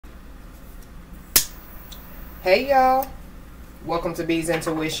Hey y'all, welcome to B's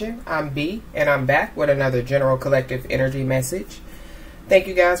Intuition. I'm B and I'm back with another general collective energy message. Thank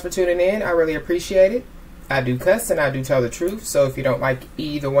you guys for tuning in. I really appreciate it. I do cuss and I do tell the truth, so if you don't like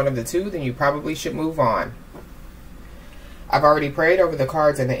either one of the two, then you probably should move on. I've already prayed over the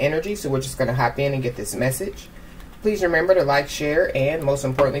cards and the energy, so we're just going to hop in and get this message. Please remember to like, share, and most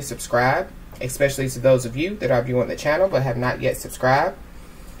importantly subscribe, especially to those of you that are viewing the channel but have not yet subscribed.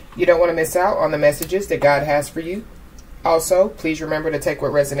 You don't want to miss out on the messages that God has for you. Also, please remember to take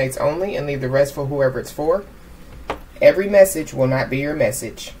what resonates only and leave the rest for whoever it's for. Every message will not be your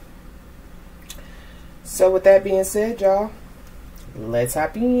message. So with that being said, y'all, let's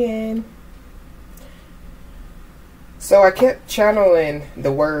hop in. So I kept channeling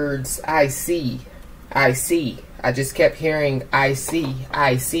the words, I see, I see. I just kept hearing, I see,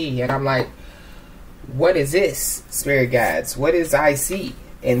 and I'm like, what is this, spirit guides? What is I see?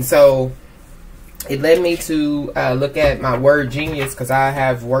 And so it led me to look at my word genius, because I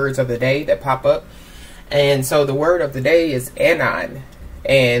have words of the day that pop up. And so the word of the day is anon.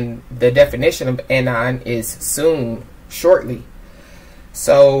 And the definition of anon is soon, shortly.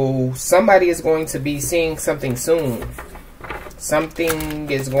 So somebody is going to be seeing something soon.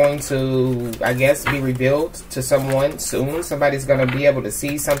 Something is going to, I guess, be revealed to someone soon. Somebody's going to be able to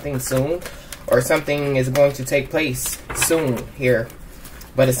see something soon. Or something is going to take place soon here.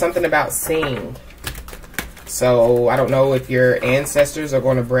 But it's something about seeing. So I don't know if your ancestors are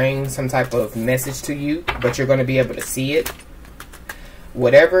going to bring some type of message to you, but you're going to be able to see it.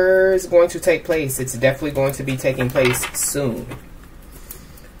 Whatever is going to take place, it's definitely going to be taking place soon.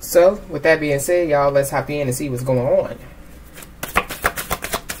 So with that being said, y'all, let's hop in and see what's going on.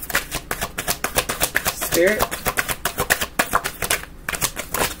 Spirit.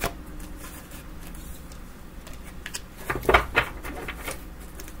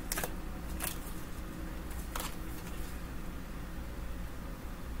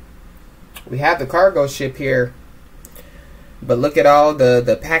 We have the cargo ship here, but look at all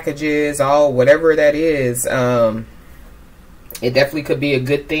the packages, all whatever that is. It definitely could be a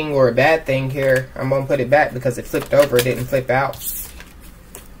good thing or a bad thing here. I'm going to put it back because it flipped over. It didn't flip out.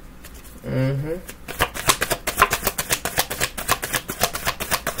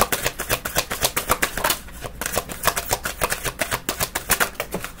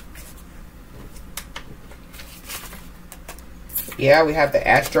 Yeah, we have the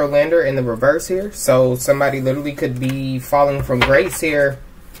Astro Lander in the reverse here. So somebody literally could be falling from grace here.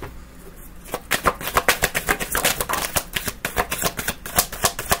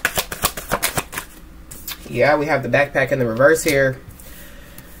 Yeah, we have the backpack in the reverse here.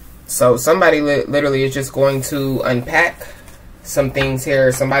 So somebody literally is just going to unpack some things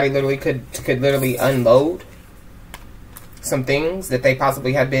here. Somebody literally could literally unload some things that they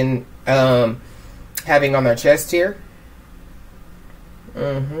possibly have been having on their chest here.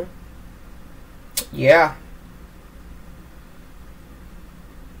 Yeah.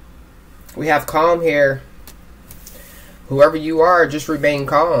 We have calm here. Whoever you are, just remain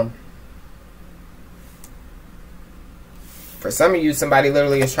calm. For some of you, somebody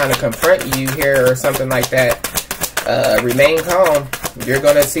literally is trying to confront you here or something like that. Remain calm. You're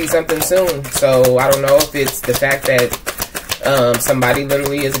going to see something soon. So I don't know if it's the fact that somebody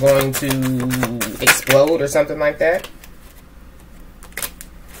literally is going to explode or something like that.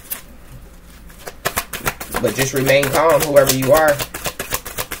 But just remain calm, whoever you are.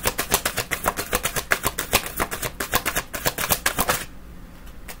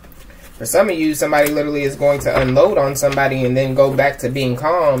 For some of you, somebody literally is going to unload on somebody and then go back to being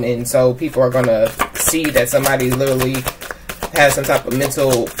calm. And so people are going to see that somebody literally has some type of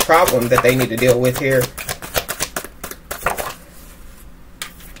mental problem that they need to deal with here.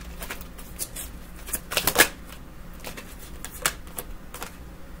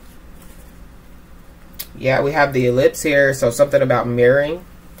 Yeah, we have the ellipse here, so something about mirroring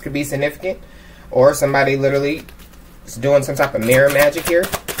could be significant. Or somebody literally is doing some type of mirror magic here.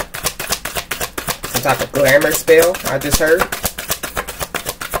 Some type of glamour spell, I just heard.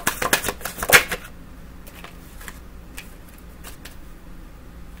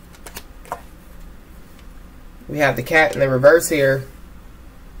 We have the cat in the reverse here.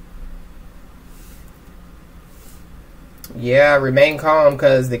 Yeah, remain calm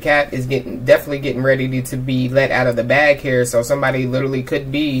because the cat is definitely getting ready to be let out of the bag here. So somebody literally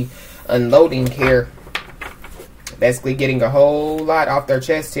could be unloading here. Basically getting a whole lot off their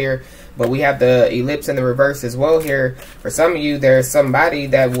chest here. But we have the ellipse in the reverse as well here. For some of you, there's somebody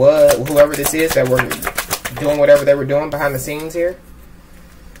that was, whoever this is, that were doing whatever they were doing behind the scenes here.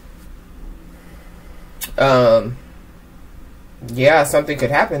 Yeah, something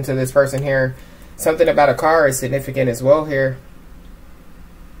could happen to this person here. Something about a car is significant as well here.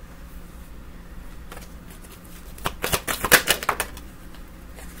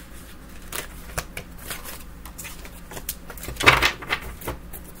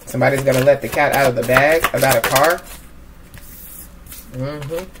 Somebody's going to let the cat out of the bag about a car.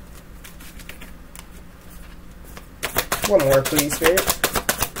 One more, please, Spirit.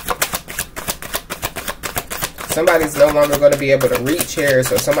 Somebody's no longer going to be able to reach here,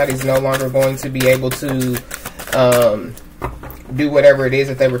 so somebody's no longer going to be able to do whatever it is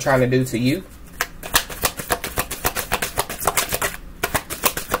that they were trying to do to you.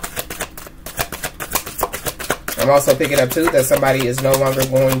 I'm also picking up, too, that somebody is no longer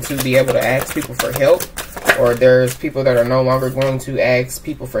going to be able to ask people for help. Or there's people that are no longer going to ask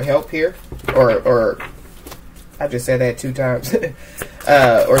people for help here. Or I just said that 2 times.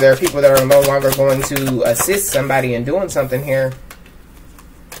 Or there are people that are no longer going to assist somebody in doing something here.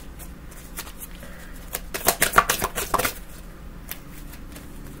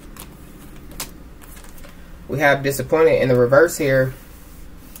 We have disappointed in the reverse here.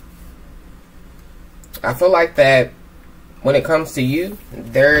 I feel like that when it comes to you,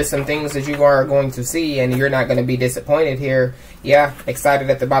 there are some things that you are going to see and you're not going to be disappointed here. Yeah, excited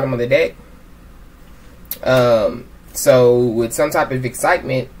at the bottom of the deck. So with some type of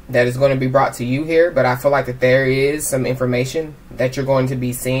excitement that is going to be brought to you here, but I feel like that there is some information that you're going to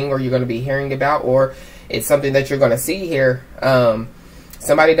be seeing or you're going to be hearing about, or it's something that you're going to see here.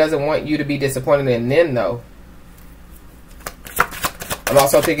 Somebody doesn't want you to be disappointed in them, though. I'm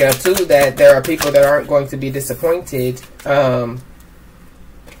also picking up, too, that there are people that aren't going to be disappointed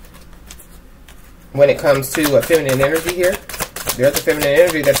when it comes to a feminine energy here. There's a feminine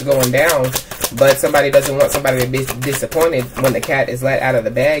energy that's going down, but somebody doesn't want somebody to be disappointed when the cat is let out of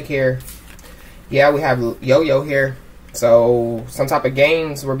the bag here. Yeah, we have yo-yo here. So some type of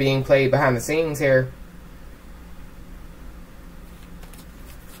games were being played behind the scenes here.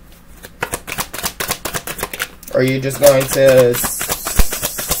 Or you're just going to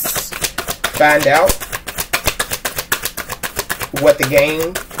find out what the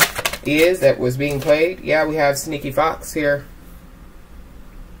game is that was being played. Yeah, we have Sneaky Fox here.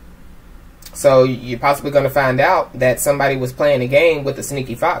 So you're possibly going to find out that somebody was playing a game with the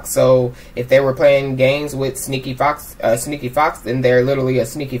Sneaky Fox. So if they were playing games with Sneaky Fox, then they're literally a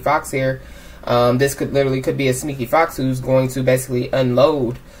Sneaky Fox here. This could be a Sneaky Fox who's going to basically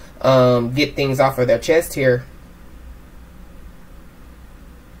unload, get things off of their chest here.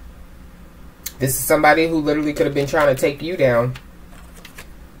 This is somebody who literally could have been trying to take you down.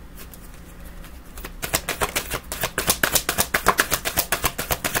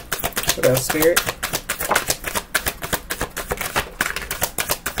 What else, Spirit?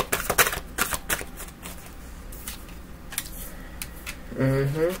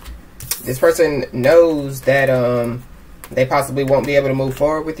 This person knows that they possibly won't be able to move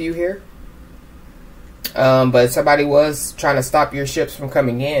forward with you here. But somebody was trying to stop your ships from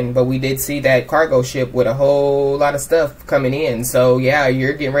coming in. But we did see that cargo ship with a whole lot of stuff coming in. So, yeah,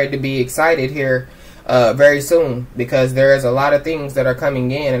 you're getting ready to be excited here very soon. Because there's a lot of things that are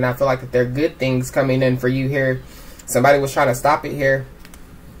coming in. And I feel like that there are good things coming in for you here. Somebody was trying to stop it here.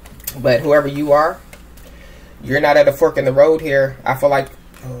 But whoever you are, you're not at a fork in the road here. I feel like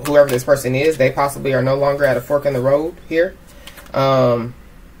whoever this person is, they possibly are no longer at a fork in the road here.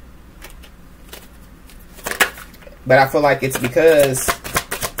 But I feel like it's because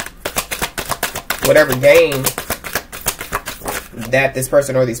whatever game that this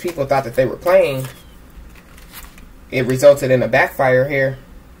person or these people thought that they were playing, it resulted in a backfire here.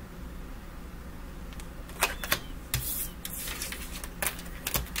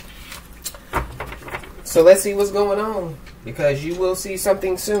 So let's see what's going on, because you will see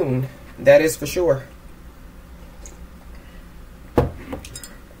something soon. That is for sure.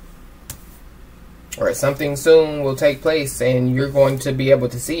 Or something soon will take place and you're going to be able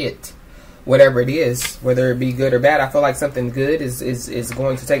to see it, whatever it is, whether it be good or bad. I feel like something good is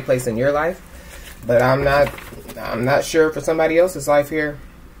going to take place in your life, but I'm not sure for somebody else's life here.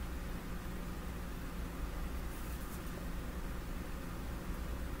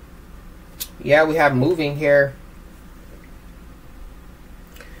 Yeah, we have moving here.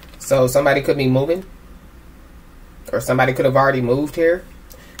 So somebody could be moving, or somebody could have already moved here.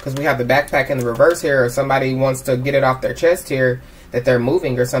 Because we have the backpack in the reverse here, or somebody wants to get it off their chest here, that they're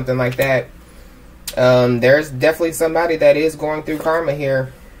moving or something like that. There's definitely somebody that is going through karma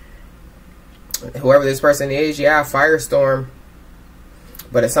here. Whoever this person is, yeah, firestorm.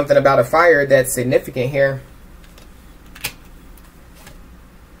 But it's something about a fire that's significant here.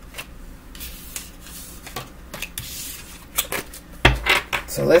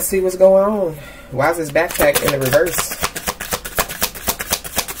 So Let's see what's going on. Why is this backpack in the reverse?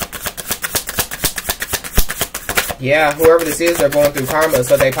 Yeah, whoever this is, they're going through karma,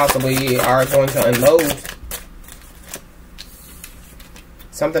 so they possibly are going to unload.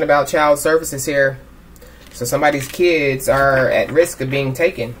 Something about child services here. So somebody's kids are at risk of being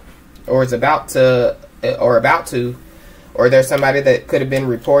taken, or is about to, or there's somebody that could have been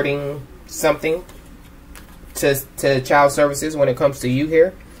reporting something to child services when it comes to you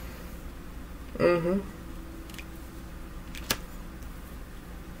here.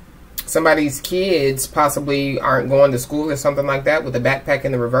 Somebody's kids possibly aren't going to school or something like that, with the backpack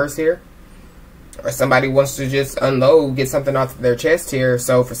in the reverse here. Or somebody wants to just unload, get something off their chest here.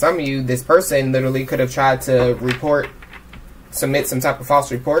 So for some of you, this person literally could have tried to submit some type of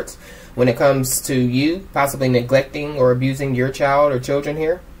false reports when it comes to you possibly neglecting or abusing your child or children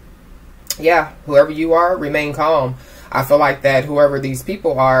here. Yeah, whoever you are, remain calm. I feel like that whoever these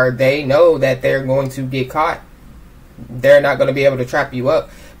people are, they know that they're going to get caught. They're not going to be able to trap you up.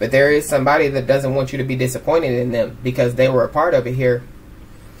 But there is somebody that doesn't want you to be disappointed in them because they were a part of it here.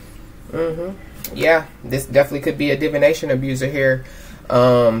 Yeah, this definitely could be a divination abuser here.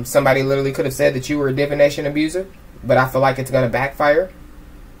 Somebody literally could have said that you were a divination abuser, but I feel like it's going to backfire.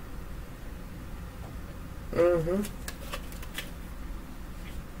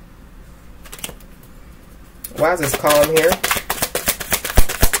 Why is this calm here?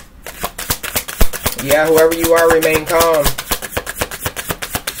 Yeah, whoever you are, remain calm.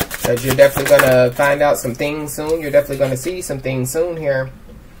 Because you're definitely going to find out some things soon. You're definitely going to see some things soon here.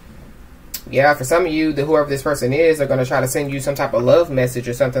 Yeah, for some of you, whoever this person is, they're going to try to send you some type of love message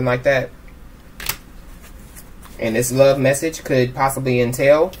or something like that. And this love message could possibly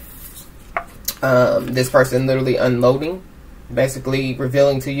entail this person literally unloading, basically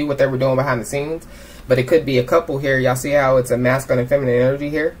revealing to you what they were doing behind the scenes. But it could be a couple here. Y'all see how it's a masculine and feminine energy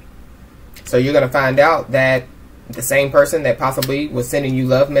here? So you're going to find out that the same person that possibly was sending you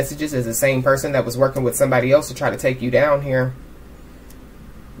love messages is the same person that was working with somebody else to try to take you down here.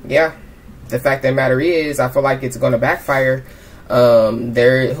 Yeah. The fact of the matter is, I feel like it's going to backfire.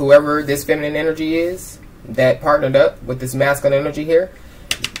 Whoever this feminine energy is that partnered up with this masculine energy here,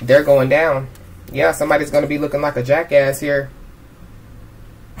 they're going down. Yeah, somebody's going to be looking like a jackass here.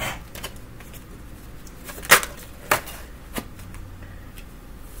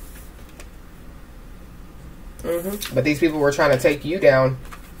 But these people were trying to take you down.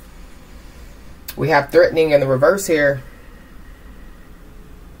 We have threatening in the reverse here.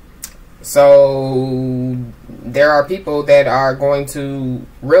 So there are people that are going to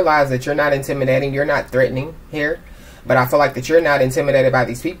realize that you're not intimidating, you're not threatening here. But I feel like that you're not intimidated by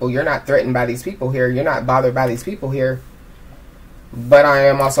these people. You're not threatened by these people here. You're not bothered by these people here. But I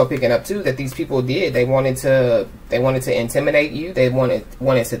am also picking up too that these people did. They wanted to intimidate you. They wanted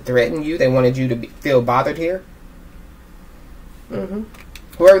to threaten you. They wanted you to feel bothered here.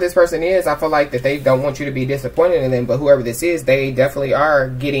 Whoever this person is, I feel like that they don't want you to be disappointed in them. But whoever this is, they definitely are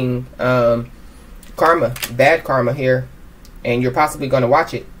getting karma, bad karma here, and you're possibly going to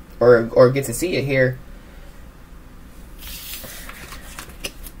watch it or get to see it here.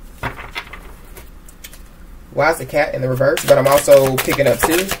 Why is the cat in the reverse? But I'm also picking up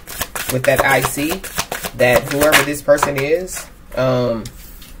too with that IC that whoever this person is,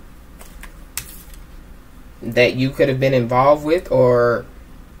 that you could have been involved with, or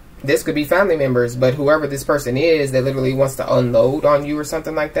this could be family members, but whoever this person is that literally wants to unload on you or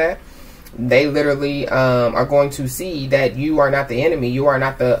something like that, they literally are going to see that you are not the enemy. You are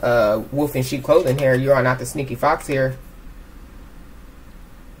not the wolf in sheep clothing here. You are not the sneaky fox here.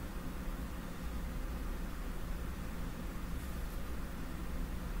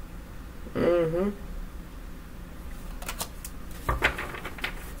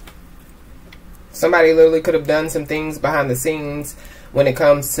 Somebody literally could have done some things behind the scenes when it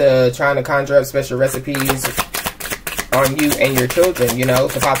comes to trying to conjure up special recipes on you and your children, you know,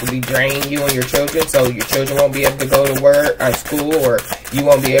 to possibly drain you and your children, so your children won't be able to go to work or school, or you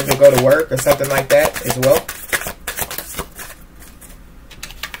won't be able to go to work or something like that as well.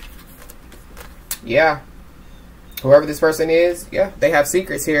 Yeah. Whoever this person is, yeah, they have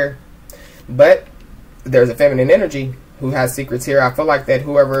secrets here. But there's a feminine energy who has secrets here. I feel like that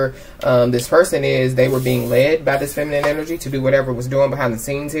whoever this person is, they were being led by this feminine energy to do whatever was doing behind the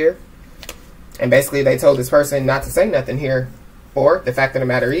scenes here. And basically they told this person not to say nothing here. Or the fact of the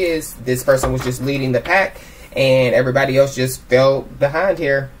matter is, this person was just leading the pack and everybody else just fell behind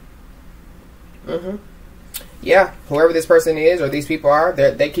here. Yeah, whoever this person is or these people are,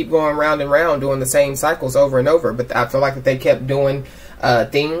 they keep going round and round doing the same cycles over and over. But I feel like that they kept doing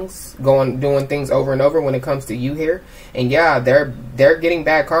things, doing things over and over when it comes to you here. And yeah, they're getting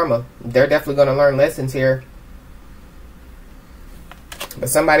bad karma. They're definitely going to learn lessons here. But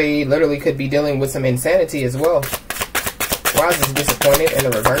somebody literally could be dealing with some insanity as well. Why is this disappointed in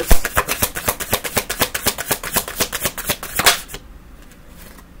the reverse?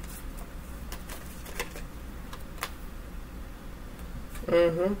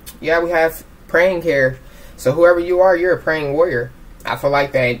 Yeah, we have praying here. So whoever you are, you're a praying warrior. I feel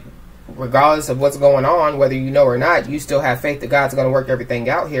like that regardless of what's going on, whether you know or not, you still have faith that God's going to work everything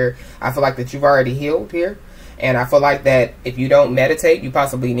out here. I feel like that you've already healed here. And I feel like that if you don't meditate, you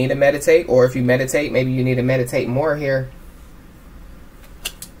possibly need to meditate. Or if you meditate, maybe you need to meditate more here.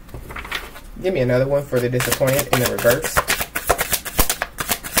 Give me another one for the disappointed in the reverse.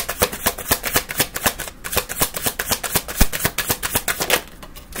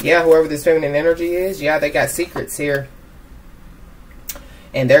 Yeah, whoever this feminine energy is, yeah, they got secrets here.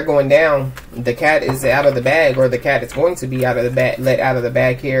 And they're going down. The cat is out of the bag, or the cat is going to be out of the bag, let out of the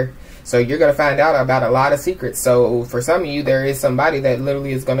bag here. So you're going to find out about a lot of secrets. So for some of you, there is somebody that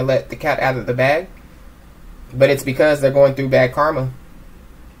literally is going to let the cat out of the bag. But it's because they're going through bad karma.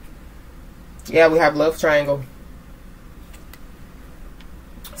 Yeah, we have love triangle.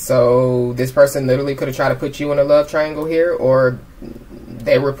 So this person literally could have tried to put you in a love triangle here, or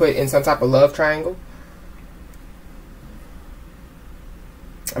they were put in some type of love triangle.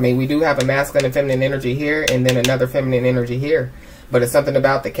 I mean, we do have a masculine and feminine energy here, and then another feminine energy here. But it's something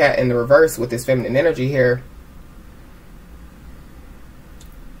about the cat in the reverse with this feminine energy here.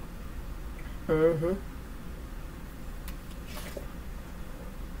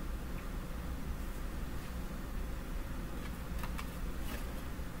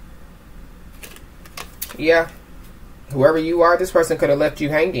 Yeah. Whoever you are, this person could have left you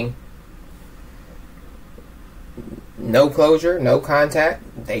hanging. No closure, no contact.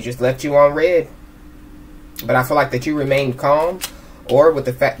 They just left you on red. But I feel like that you remained calm. Or with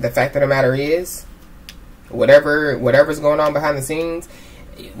the fact of the matter is, whatever's going on behind the scenes,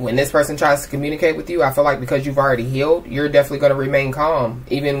 when this person tries to communicate with you, I feel like because you've already healed, you're definitely going to remain calm.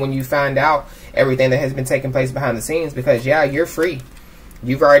 Even when you find out everything that has been taking place behind the scenes. Because yeah, you're free.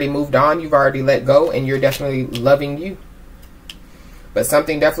 You've already moved on. You've already let go. And you're definitely loving you. But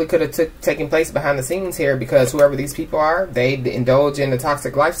something definitely could have taken place behind the scenes here. Because whoever these people are, they indulge in the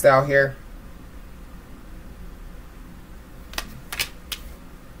toxic lifestyle here.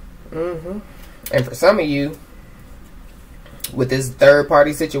 And for some of you, with this third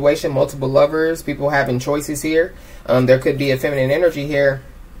party situation, multiple lovers, people having choices here, there could be a feminine energy here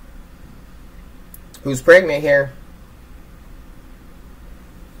who's pregnant here.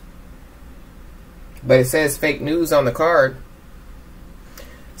 But it says fake news on the card.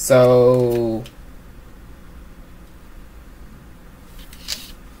 So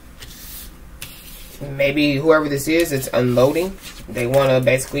maybe whoever this is, it's unloading. They want to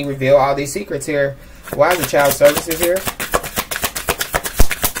basically reveal all these secrets here. Why is the child services here?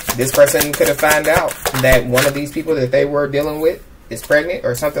 This person could have found out that one of these people that they were dealing with is pregnant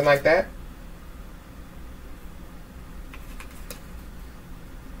or something like that.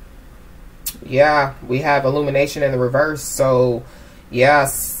 Yeah, we have illumination in the reverse. So,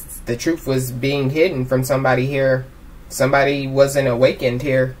 yes, the truth was being hidden from somebody here. Somebody wasn't awakened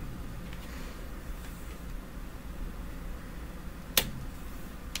here.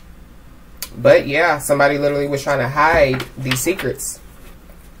 But yeah, somebody literally was trying to hide these secrets.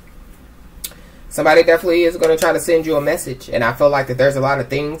 Somebody definitely is going to try to send you a message. And I feel like that there's a lot of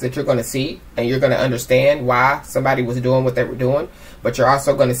things that you're going to see. And you're going to understand why somebody was doing what they were doing. But you're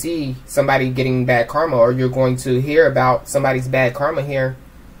also going to see somebody getting bad karma. Or you're going to hear about somebody's bad karma here.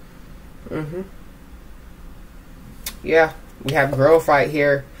 Yeah, we have girl fight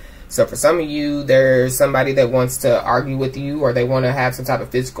here. So for some of you, there's somebody that wants to argue with you. Or they want to have some type of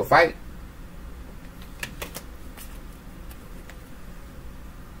physical fight.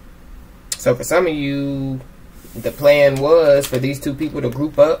 So for some of you, the plan was for these two people to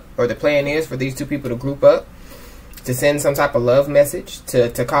group up, or the plan is for these two people to group up to send some type of love message, to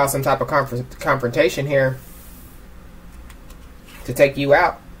cause some type of confrontation here, to take you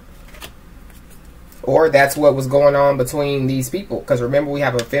out. Or that's what was going on between these people. Because remember, we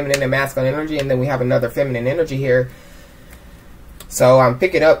have a feminine and masculine energy, and then we have another feminine energy here. So I'm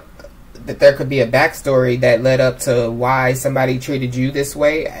picking up that there could be a backstory that led up to why somebody treated you this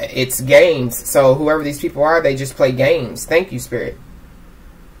way. It's games. So whoever these people are, they just play games. Thank you, Spirit.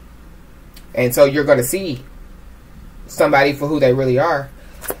 And so you're going to see somebody for who they really are.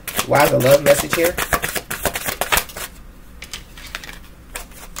 Why is the love message here?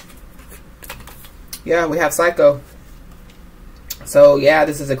 Yeah, we have Psycho. So yeah,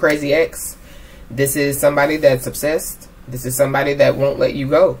 this is a crazy ex. This is somebody that's obsessed. This is somebody that won't let you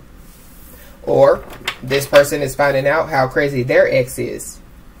go. Or this person is finding out how crazy their ex is.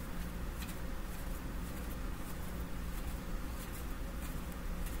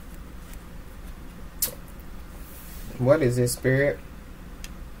 What is this, Spirit?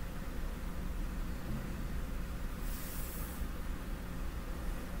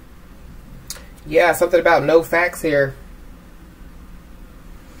 Yeah, something about no facts here.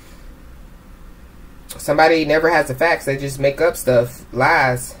 Somebody never has the facts. They just make up stuff.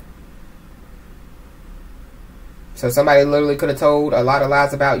 Lies. So somebody literally could have told a lot of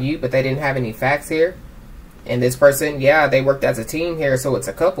lies about you, but they didn't have any facts here. And this person, yeah, they worked as a team here, so it's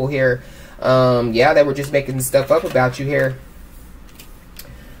a couple here. Yeah, they were just making stuff up about you here.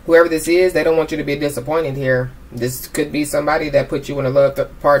 Whoever this is, they don't want you to be disappointed here. This could be somebody that put you in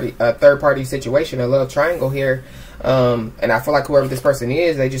a third party situation, a love triangle here. And I feel like whoever this person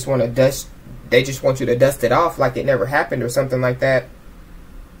is, they just want you to dust it off like it never happened or something like that.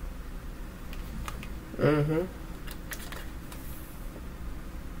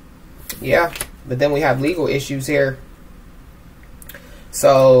 Yeah, but then we have legal issues here.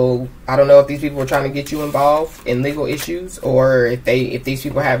 So I don't know if these people are trying to get you involved in legal issues, or if these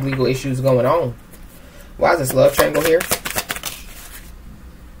people have legal issues going on. Why is this love triangle here?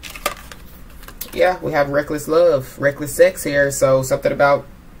 Yeah, we have reckless love, reckless sex here. So something about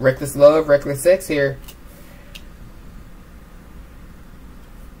reckless love, reckless sex here.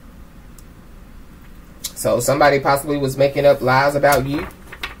 So somebody possibly was making up lies about you,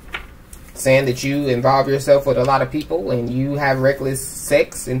 saying that you involve yourself with a lot of people and you have reckless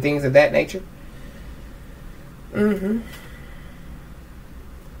sex and things of that nature.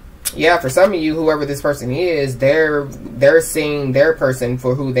 Yeah, for some of you, whoever this person is, they're seeing their person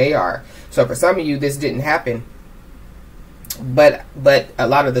for who they are. So for some of you, this didn't happen. But a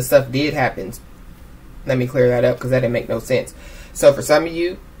lot of the stuff did happen. Let me clear that up because that didn't make no sense. So for some of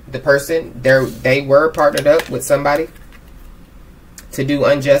you, the person, they were partnered up with somebody to do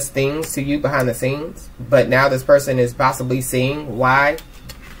unjust things to you behind the scenes, but now this person is possibly seeing why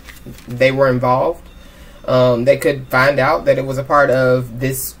they were involved. They could find out that it was a part of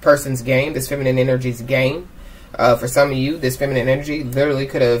this person's game, this feminine energy's game. For some of you, this feminine energy literally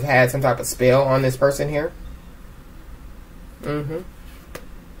could have had some type of spell on this person here.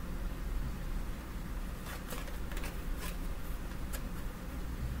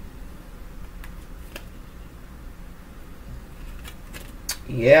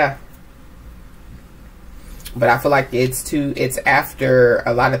 Yeah. But I feel like it's after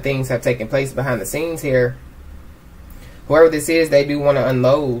a lot of things have taken place behind the scenes here. Whoever this is, they do want to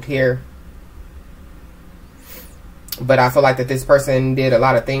unload here. But I feel like that this person did a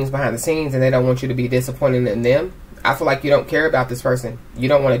lot of things behind the scenes and they don't want you to be disappointed in them. I feel like you don't care about this person. You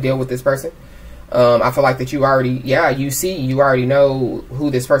don't want to deal with this person. I feel like that you already, you already know who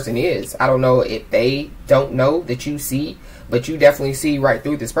this person is. I don't know if they don't know that you see, but you definitely see right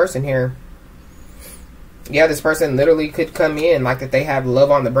through this person here. Yeah, this person literally could come in like that they have love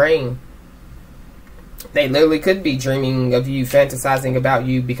on the brain. They literally could be dreaming of you, fantasizing about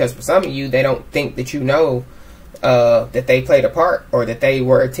you, because for some of you, they don't think that you know that they played a part or that they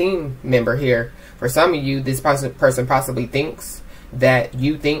were a team member here. For some of you, this person possibly thinks that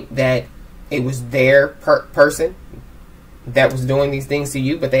you think that it was their person that was doing these things to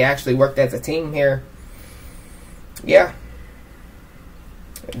you, but they actually worked as a team here. Yeah.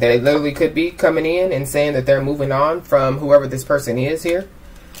 They literally could be coming in and saying that they're moving on from whoever this person is here.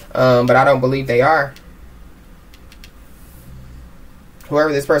 But I don't believe they are.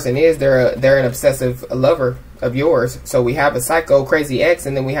 Whoever this person is, they're an obsessive lover of yours. So we have a psycho crazy ex,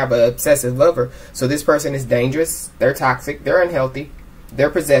 and then we have an obsessive lover. So this person is dangerous, they're toxic, they're unhealthy, they're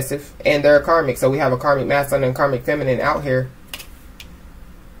possessive, and they're karmic. So we have a karmic masculine and karmic feminine out here.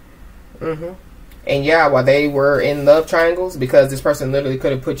 And yeah, while they were in love triangles, because this person literally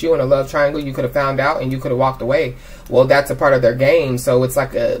could have put you in a love triangle, you could have found out and you could have walked away. Well, that's a part of their game. So it's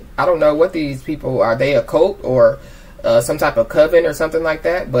like I don't know what these people are. They a cult or some type of coven or something like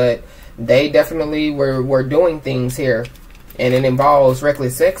that? But they definitely were doing things here, and it involves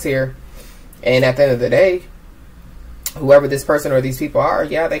reckless sex here. And at the end of the day, whoever this person or these people are,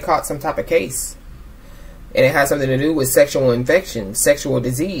 yeah, they caught some type of case, and it has something to do with sexual infection, sexual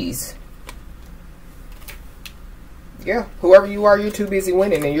disease. Yeah, whoever you are, you're too busy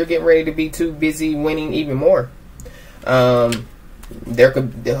winning, and you're getting ready to be too busy winning even more. Whoever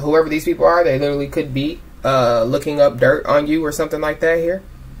these people are, they literally could be looking up dirt on you or something like that here.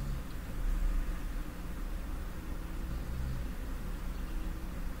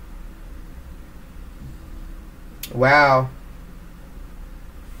 Wow.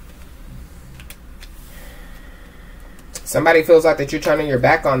 Somebody feels like that you're turning your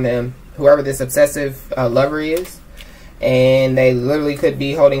back on them, whoever this obsessive lover is, and they literally could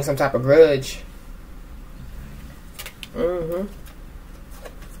be holding some type of grudge.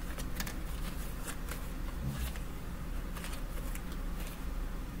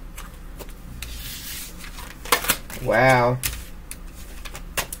 Wow.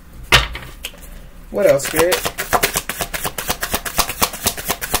 What else, Spirit?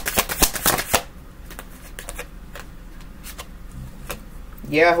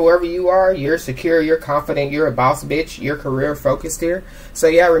 Yeah, whoever you are, you're secure, you're confident, you're a boss bitch, you're career focused here. So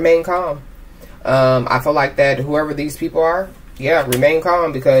yeah, remain calm. I feel like that whoever these people are, yeah, remain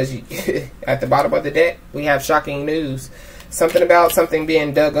calm, because at the bottom of the deck, we have shocking news. Something about something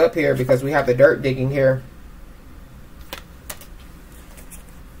being dug up here, because we have the dirt digging here.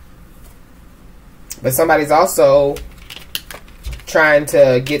 But somebody's also trying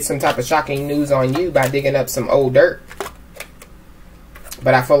to get some type of shocking news on you by digging up some old dirt.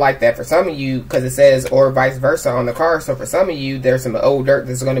 But I feel like that for some of you, because it says or vice versa on the card. So for some of you, there's some old dirt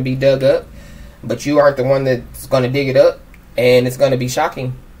that's going to be dug up, but you aren't the one that's going to dig it up, and it's going to be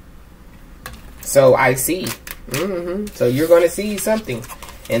shocking. So I see. So you're going to see something.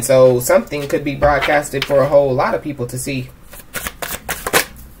 And so something could be broadcasted for a whole lot of people to see.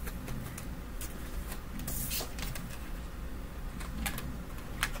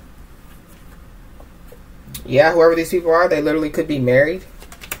 Yeah, whoever these people are, they literally could be married.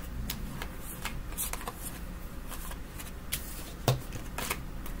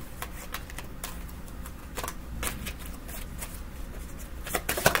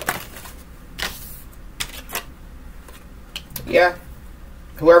 Yeah,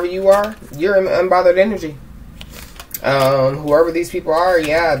 whoever you are, you're in unbothered energy. Whoever these people are,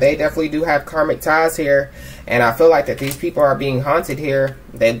 yeah, they definitely do have karmic ties here. And I feel like that these people are being haunted here.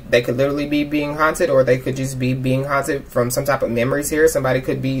 They could literally be being haunted, or they could just be being haunted from some type of memories here. Somebody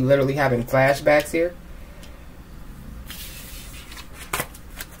could be literally having flashbacks here.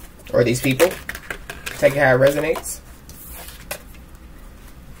 Or these people. Take it how it resonates.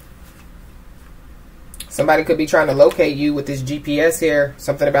 Somebody could be trying to locate you with this GPS here.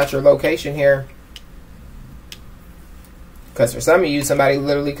 Something about your location here. Because for some of you, somebody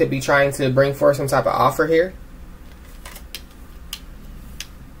literally could be trying to bring forth some type of offer here.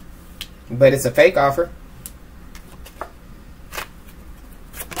 But it's a fake offer.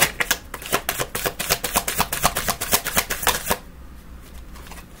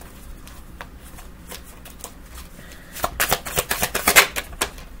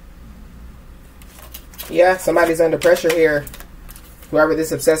 Yeah, somebody's under pressure here. Whoever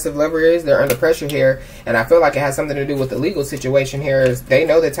this obsessive lover is, they're under pressure here. And I feel like it has something to do with the legal situation here. Is they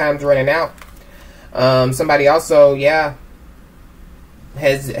know that time's running out. Somebody also, yeah,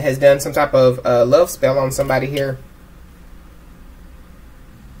 has done some type of love spell on somebody here.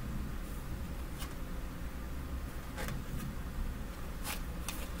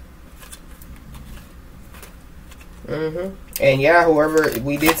 And yeah, whoever,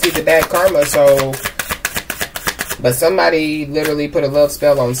 we did see the bad karma, so... But somebody literally put a love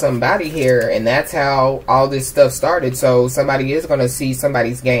spell on somebody here, and that's how all this stuff started. So somebody is going to see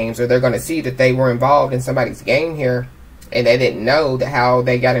somebody's games, or they're going to see that they were involved in somebody's game here, and they didn't know how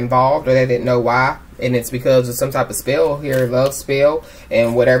they got involved, or they didn't know why. And it's because of some type of spell here, love spell,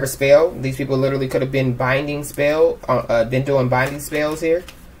 and whatever spell. These people literally could have been binding spell, been doing binding spells here.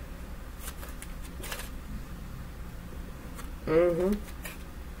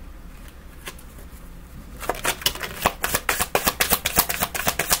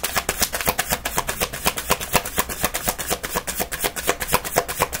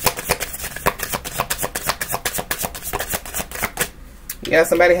 Yeah,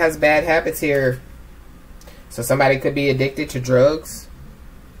 somebody has bad habits here. So somebody could be addicted to drugs.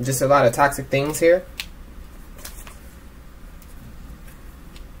 Just a lot of toxic things here.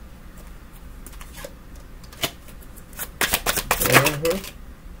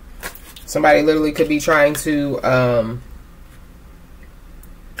 Somebody literally could be trying to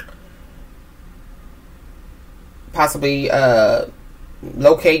possibly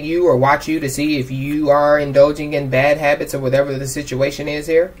locate you or watch you to see if you are indulging in bad habits or whatever the situation is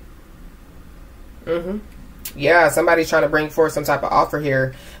here. Yeah, somebody's trying to bring forth some type of offer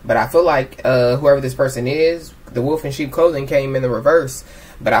here, but I feel like whoever this person is, the wolf in sheep clothing came in the reverse,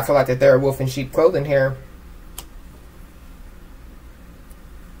 but I feel like that they're a wolf in sheep clothing here.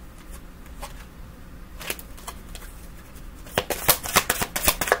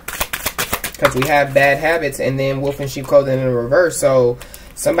 Because we have bad habits and then wolf in sheep clothing in the reverse. So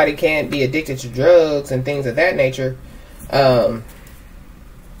somebody can't be addicted to drugs and things of that nature, but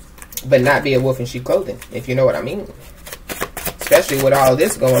not be a wolf in sheep clothing, if you know what I mean. especially with all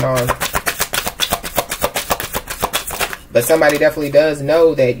this going on. But somebody definitely does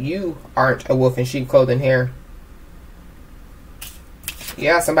know that you aren't a wolf in sheep clothing here.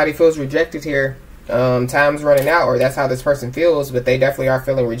 Yeah, somebody feels rejected here. Time's running out, or that's how this person feels, but they definitely are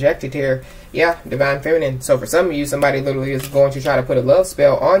feeling rejected here. Yeah, divine feminine. So for some of you, somebody literally is going to try to put a love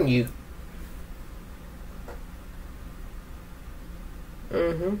spell on you.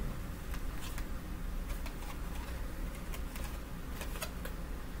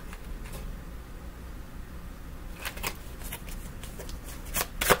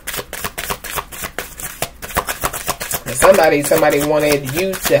 Somebody wanted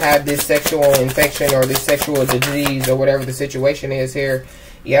you to have this sexual infection or this sexual disease or whatever the situation is here.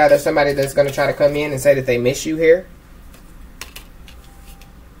 Yeah, there's somebody that's going to try to come in and say that they miss you here.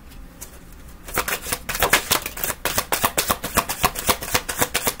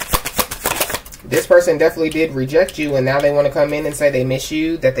 This person definitely did reject you, and now they want to come in and say they miss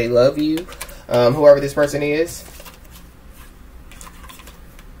you, that they love you, whoever this person is.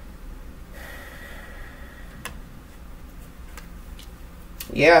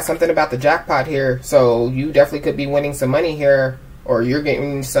 Yeah, something about the jackpot here. So you definitely could be winning some money here, or you're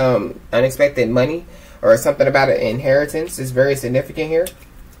getting some unexpected money, or something about an inheritance is very significant here.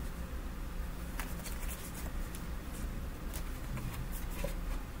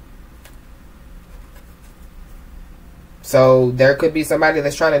 So there could be somebody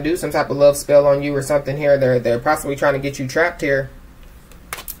that's trying to do some type of love spell on you or something here. They're possibly trying to get you trapped here.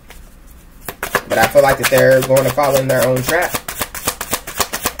 But I feel like that they're going to fall in their own trap.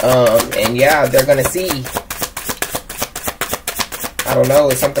 And yeah, they're going to see. I don't know.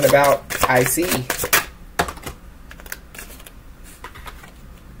 It's something about I see.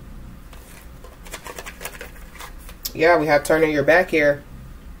 Yeah, we have turning your back here.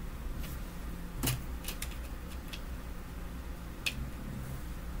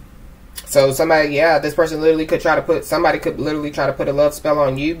 So somebody, yeah, this person literally could try to put, somebody could literally try to put a love spell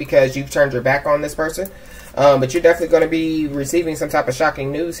on you because you've turned your back on this person. But you're definitely going to be receiving some type of shocking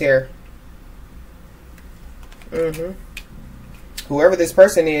news here. Whoever this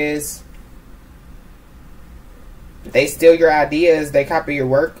person is, they steal your ideas, they copy your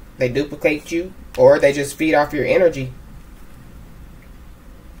work, they duplicate you, or they just feed off your energy.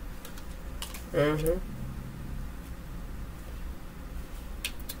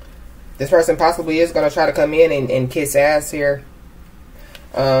 This person possibly is going to try to come in and kiss ass here.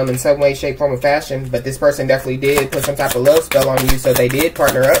 In some way, shape, form, or fashion. But this person definitely did put some type of love spell on you. So they did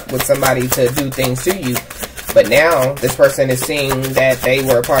partner up with somebody to do things to you. But now this person is seeing that they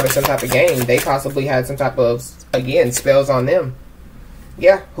were a part of some type of game. They possibly had some type of, again, spells on them.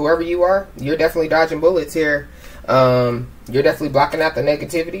 Yeah, whoever you are, you're definitely dodging bullets here. You're definitely blocking out the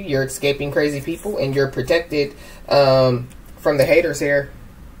negativity. You're escaping crazy people. And you're protected from the haters here.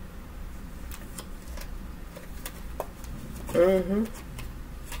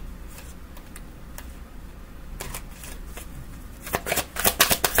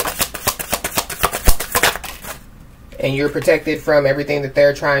 And you're protected from everything that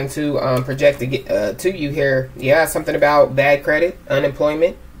they're trying to project to get to you here. Yeah, something about bad credit,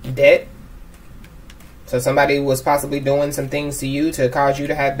 unemployment, debt. So somebody was possibly doing some things to you to cause you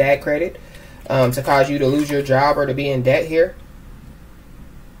to have bad credit, to cause you to lose your job or to be in debt here.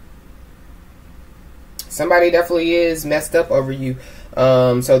 Somebody definitely is messed up over you.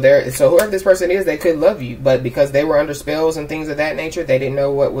 So whoever this person is, they could love you, but because they were under spells and things of that nature, they didn't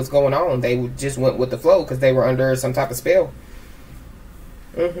know what was going on. They just went with the flow because they were under some type of spell.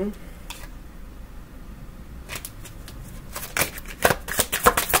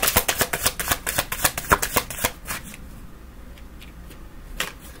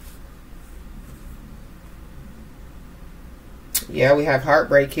 Yeah, we have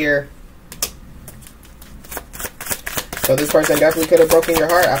heartbreak here. So this person definitely could have broken your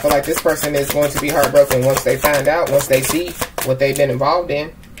heart. I feel like this person is going to be heartbroken once they find out, once they see what they've been involved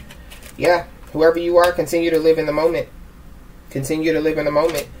in. Yeah, whoever you are, continue to live in the moment. Continue to live in the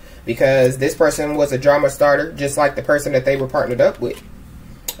moment. Because this person was a drama starter, just like the person that they were partnered up with.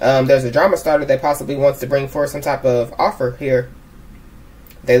 There's a drama starter that possibly wants to bring forth some type of offer here.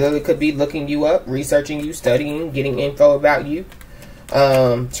 They literally could be looking you up, researching you, studying, getting info about you.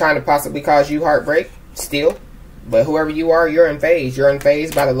 Trying to possibly cause you heartbreak still. But whoever you are, you're in phase. You're in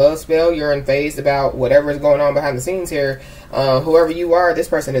phase by the love spell. You're in phase about whatever is going on behind the scenes here. Whoever you are, this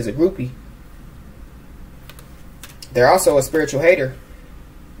person is a groupie. They're also a spiritual hater.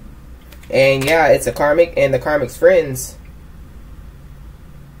 And yeah, it's a karmic and the karmic's friends.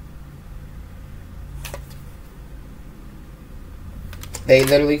 They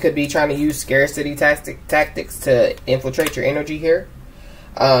literally could be trying to use scarcity tactics to infiltrate your energy here.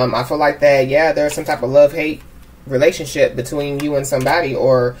 I feel like that, yeah, there's some type of love-hate relationship between you and somebody,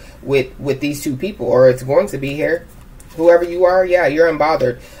 or with these two people, or it's going to be here. Whoever you are, yeah, you're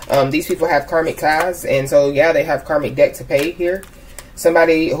unbothered. These people have karmic ties, and so, yeah, they have karmic debt to pay here.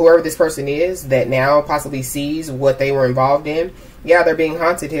 Somebody, whoever this person is, that now possibly sees what they were involved in, yeah, they're being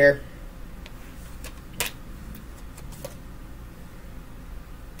haunted here.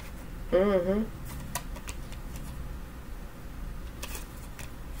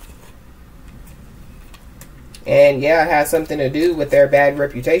 And yeah, it has something to do with their bad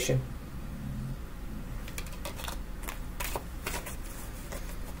reputation.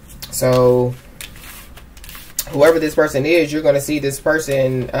 So whoever this person is, you're going to see this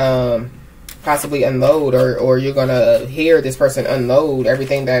person possibly unload, or you're going to hear this person unload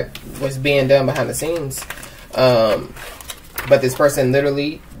everything that was being done behind the scenes. But this person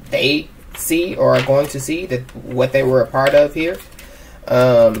literally, they see or are going to see that what they were a part of here.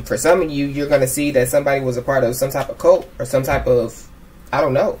 For some of you, you're going to see that somebody was a part of some type of cult or some type of, I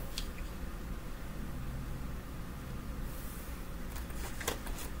don't know.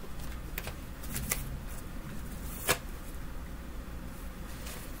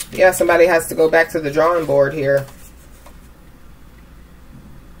 Yeah, somebody has to go back to the drawing board here.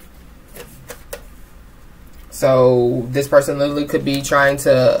 So this person literally could be trying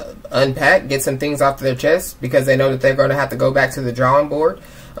to unpack, get some things off their chest, because they know that they're going to have to go back to the drawing board.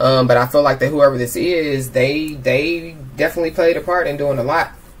 But I feel like that whoever this is, they definitely played a part in doing a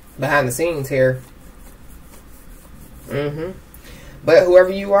lot behind the scenes here. But whoever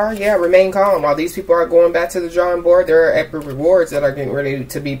you are, yeah, remain calm. While these people are going back to the drawing board, there are epic rewards that are getting ready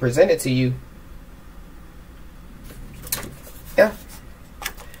to be presented to you. Yeah.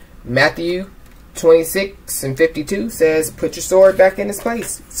 Matthew 26:52 says, put your sword back in its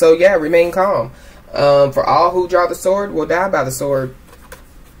place. So yeah, remain calm. For all who draw the sword will die by the sword.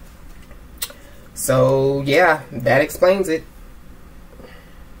 So yeah, that explains it.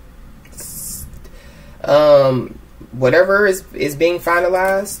 Whatever is being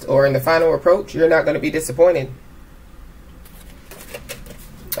finalized or in the final approach, you're not going to be disappointed.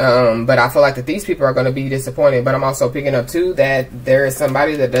 But I feel like that these people are going to be disappointed. But I'm also picking up too that there is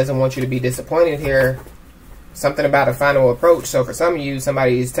somebody that doesn't want you to be disappointed here. Something about a final approach. So for some of you,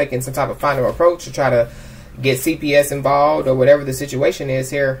 somebody is taking some type of final approach to try to get CPS involved or whatever the situation is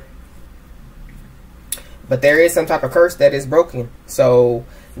here. But there is some type of curse that is broken. So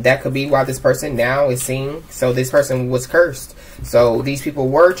that could be why this person now is seeing. So this person was cursed. So these people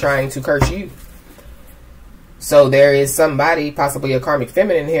were trying to curse you. So there is somebody, possibly a karmic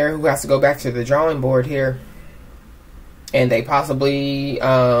feminine here, who has to go back to the drawing board here. And they possibly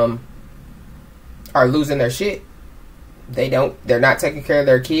are losing their shit. They're not taking care of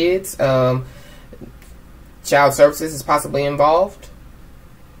their kids. Child services is possibly involved.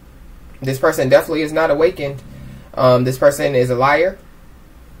 This person definitely is not awakened. This person is a liar.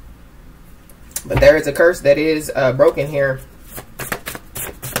 But there is a curse that is broken here.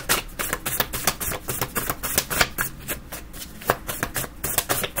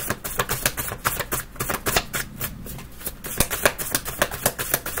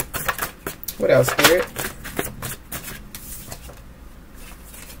 What else, Spirit?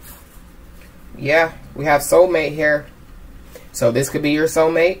 Yeah, we have soulmate here. So this could be your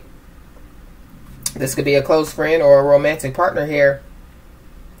soulmate. This could be a close friend or a romantic partner here.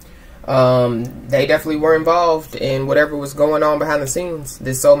 They definitely were involved in whatever was going on behind the scenes.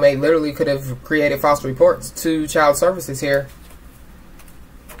 This soulmate literally could have created false reports to child services here.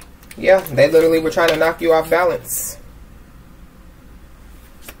 Yeah, they literally were trying to knock you off balance.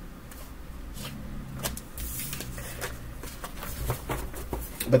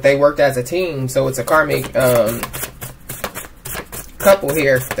 But they worked as a team, so it's a karmic couple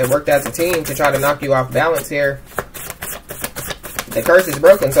here that worked as a team to try to knock you off balance here. The curse is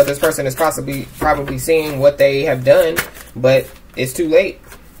broken, so this person is probably seeing what they have done, but it's too late.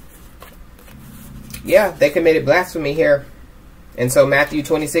 Yeah, they committed blasphemy here. And so Matthew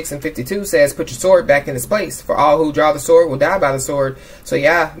 26:52 says, put your sword back in its place. For all who draw the sword will die by the sword. So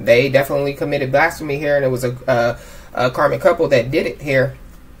yeah, they definitely committed blasphemy here, and it was a karmic couple that did it here.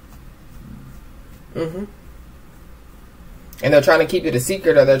 And they're trying to keep it a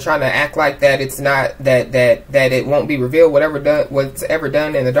secret, or they're trying to act like that it's not, that it won't be revealed. What's ever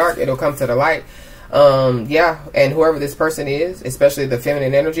done in the dark, it'll come to the light. Yeah, and whoever this person is, especially the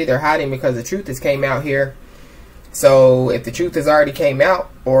feminine energy, they're hiding because the truth has came out here. So if the truth has already came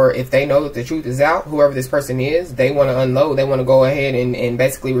out, or if they know that the truth is out, whoever this person is, they want to unload. They want to go ahead and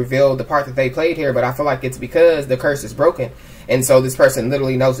basically reveal the part that they played here. But I feel like it's because the curse is broken. And so this person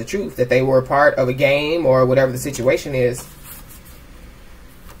literally knows the truth, that they were a part of a game or whatever the situation is.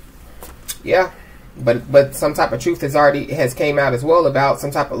 Yeah. But some type of truth has came out as well about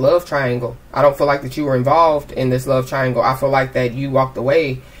some type of love triangle. I don't feel like that you were involved in this love triangle. I feel like that you walked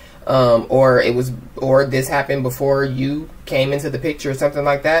away. Or this happened before you came into the picture or something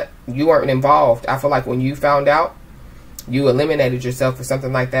like that. You weren't involved. I feel like when you found out, you eliminated yourself or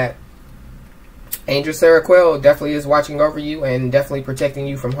something like that. Angel Sarah Quill definitely is watching over you and definitely protecting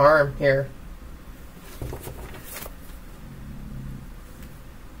you from harm here.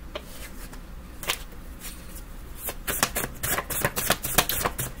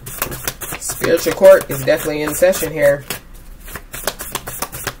 Spiritual court is definitely in session here.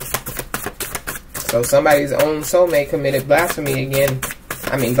 So somebody's own soulmate committed blasphemy again.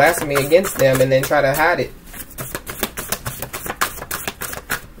 I mean, blasphemy against them and then try to hide it.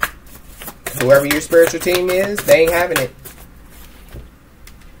 Whoever your spiritual team is, they ain't having it.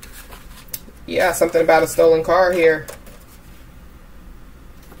 Yeah, something about a stolen car here.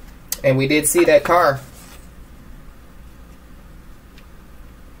 And we did see that car.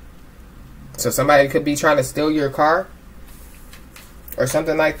 So somebody could be trying to steal your car or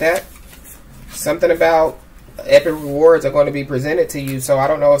something like that. Something about epic rewards are going to be presented to you. So I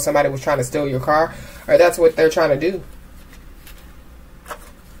don't know if somebody was trying to steal your car or that's what they're trying to do.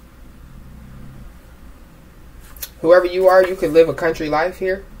 Whoever you are, you could live a country life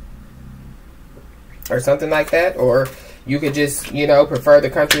here or something like that. Or you could just, you know, prefer the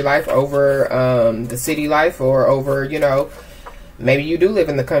country life over the city life, or over, you know, maybe you do live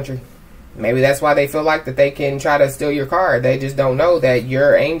in the country. Maybe that's why they feel like that they can try to steal your car. They just don't know that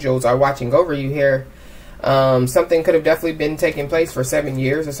your angels are watching over you here. Something could have definitely been taking place for 7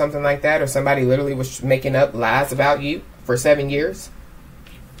 years or something like that. Or somebody literally was making up lies about you for 7 years.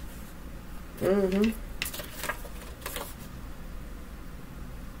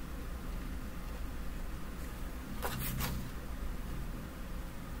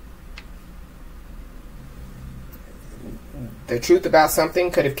 The truth about something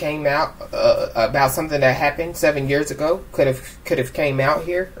could have came out about something that happened 7 years ago. Could have came out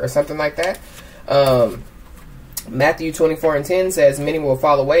here or something like that. Matthew 24:10 says, "Many will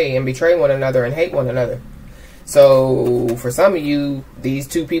fall away and betray one another and hate one another." So for some of you, these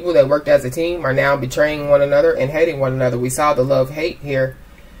two people that worked as a team are now betraying one another and hating one another. We saw the love-hate here.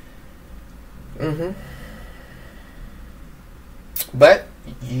 But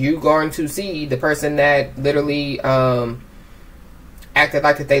you going to see the person that literally acted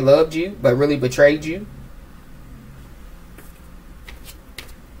like that they loved you, but really betrayed you.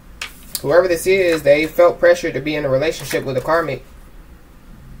 Whoever this is, they felt pressure to be in a relationship with a karmic.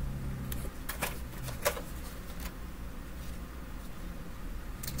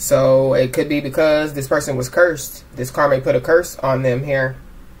 So it could be because this person was cursed. This karmic put a curse on them here.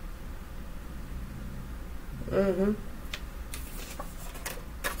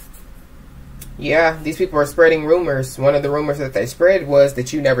 Yeah, these people are spreading rumors. One of the rumors that they spread was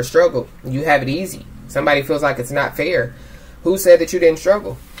that you never struggled. You have it easy. Somebody feels like it's not fair. Who said that you didn't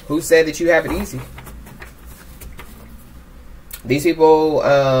struggle? Who said that you have it easy? These people,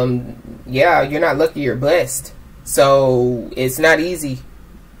 yeah, you're not lucky, you're blessed. So it's not easy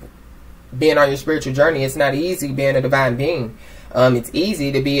being on your spiritual journey. It's not easy being a divine being. It's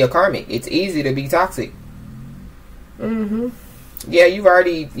easy to be a karmic. It's easy to be toxic. Yeah, you've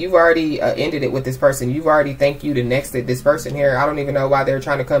already ended it with this person. You've already thank you to nexted this person here. I don't even know why they're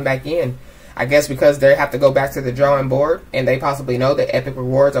trying to come back in. I guess because they have to go back to the drawing board, and they possibly know that epic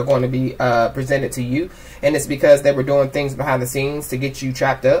rewards are going to be presented to you, and it's because they were doing things behind the scenes to get you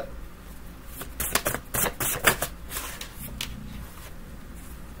trapped up.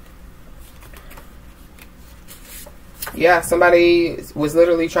 Yeah, somebody was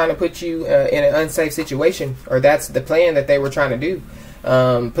literally trying to put you in an unsafe situation, or that's the plan that they were trying to do.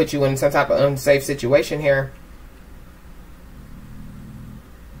 Put you in some type of unsafe situation here.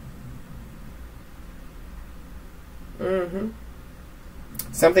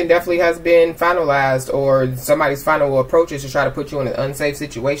 Something definitely has been finalized, or somebody's final approach is to try to put you in an unsafe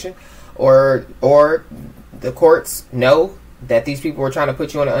situation, or the courts know that these people were trying to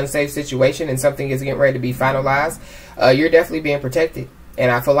put you in an unsafe situation and something is getting ready to be finalized. You're definitely being protected. And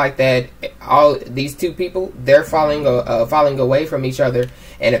I feel like that all these two people, they're falling away from each other.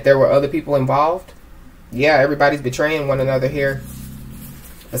 And if there were other people involved, yeah, everybody's betraying one another here.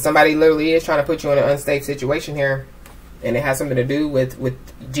 But somebody literally is trying to put you in an unsafe situation here. And it has something to do with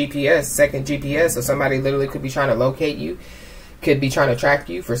GPS, second GPS. So somebody literally could be trying to locate you, could be trying to track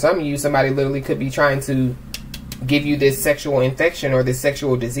you. For some of you, somebody literally could be trying to give you this sexual infection or this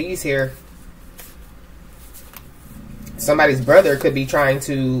sexual disease here. Somebody's brother could be trying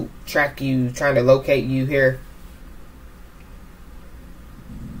to track you, trying to locate you here.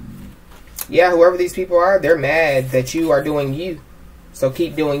 Yeah, whoever these people are, they're mad that you are doing you. So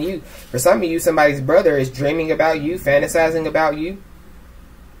keep doing you. For some of you, somebody's brother is dreaming about you, fantasizing about you.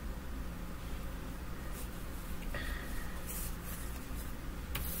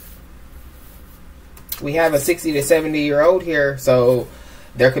 We have a 60 to 70-year-old here. So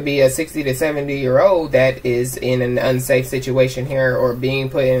there could be a 60 to 70-year-old that is in an unsafe situation here, or being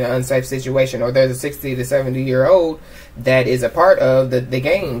put in an unsafe situation. Or there's a 60 to 70-year-old that is a part of the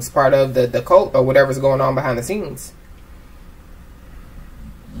games, part of the cult, or whatever's going on behind the scenes.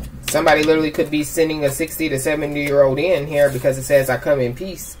 Somebody literally could be sending a 60 to 70-year-old in here because it says, I come in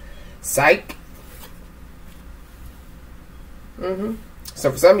peace. Psych.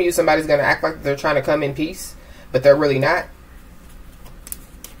 So for some of you, somebody's going to act like they're trying to come in peace, but they're really not.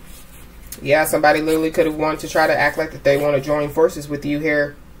 Yeah, somebody literally could have wanted to try to act like that they want to join forces with you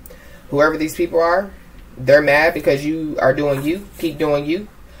here. Whoever these people are, they're mad because you are doing you. Keep doing you.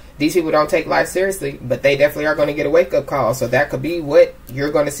 These people don't take life seriously, but they definitely are going to get a wake-up call. So that could be what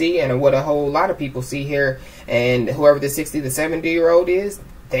you're going to see and what a whole lot of people see here. And whoever the 60 to 70-year-old is,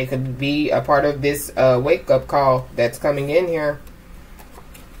 they could be a part of this wake-up call that's coming in here.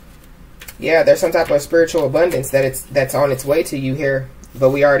 Yeah, there's some type of spiritual abundance that's on its way to you here.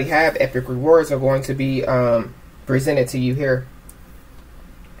 But we already have epic rewards are going to be presented to you here.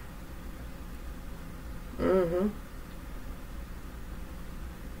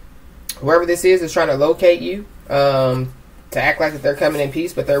 Whoever this is trying to locate you, to act like that they're coming in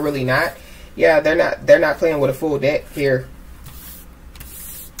peace, but they're really not. Yeah, they're not playing with a full deck here.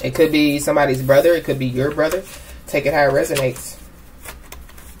 It could be somebody's brother, it could be your brother. Take it how it resonates.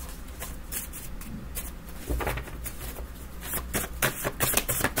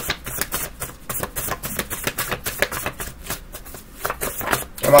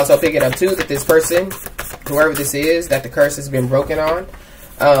 I'm also picking up too that this person, whoever this is, that the curse has been broken on.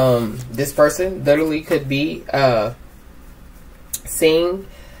 This person literally could be seeing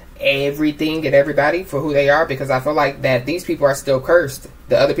everything and everybody for who they are, because I feel like that these people are still cursed.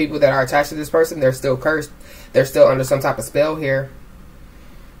 The other people that are attached to this person, they're still cursed. They're still under some type of spell here.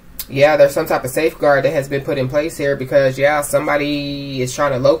 Yeah, there's some type of safeguard that has been put in place here because, yeah, somebody is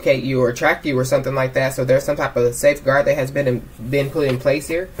trying to locate you or track you or something like that. So there's some type of safeguard that has been put in place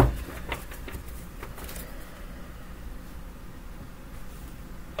here.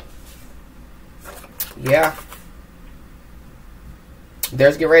 Yeah.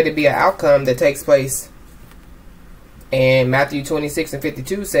 There's getting ready to be an outcome that takes place. And Matthew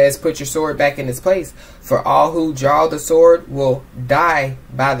 26:52 says, put your sword back in its place. For all who draw the sword will die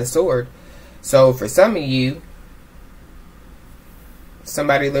by the sword. So for some of you,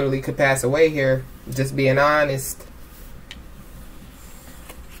 somebody literally could pass away here. Just being honest.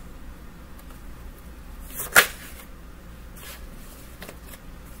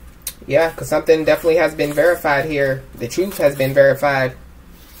 Yeah, because something definitely has been verified here. The truth has been verified.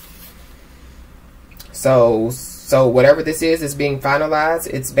 So whatever this is being finalized.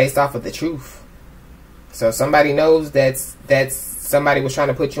 It's based off of the truth. So somebody knows that somebody was trying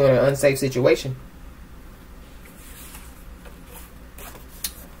to put you in an unsafe situation.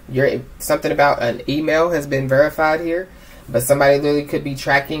 Something about an email has been verified here. But somebody literally could be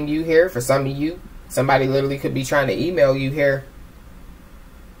tracking you here. For some of you, somebody literally could be trying to email you here.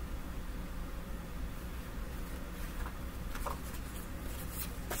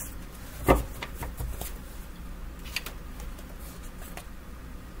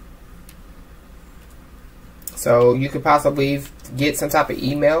 So you could possibly get some type of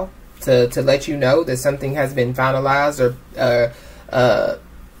email to let you know that something has been finalized or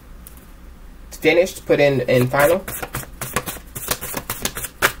finished, put in final.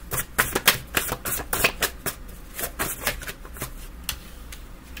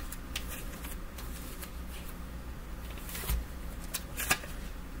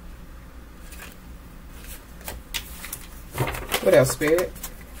 What else, Spirit?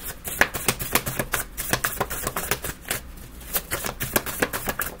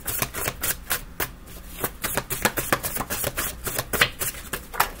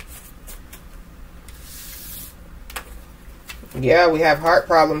 Yeah, we have heart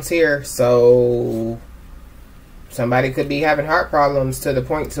problems here. So somebody could be having heart problems to the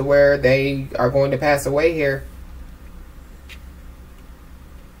point to where they are going to pass away here.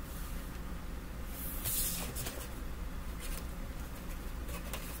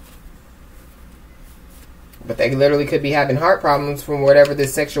 But they literally could be having heart problems from whatever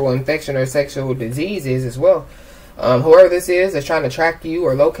this sexual infection or sexual disease is as well. Whoever this is that's trying to track you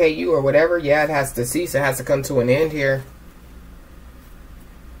or locate you or whatever, yeah, it has to cease. It has to come to an end here.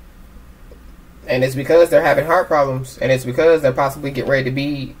 And it's because they're having heart problems. And it's because they're possibly getting ready to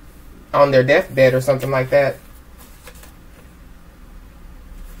be on their deathbed or something like that.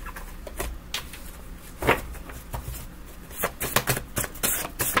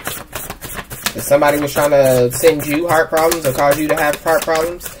 If somebody was trying to send you heart problems or cause you to have heart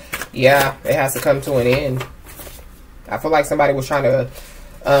problems, yeah, it has to come to an end. I feel like somebody was trying to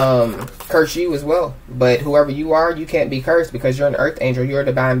curse you as well. But whoever you are, you can't be cursed because you're an earth angel. You're a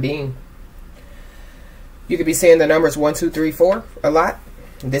divine being. You could be seeing the numbers 1, 2, 3, 4 a lot.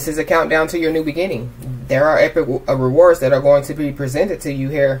 This is a countdown to your new beginning. There are epic rewards that are going to be presented to you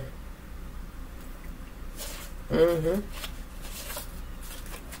here.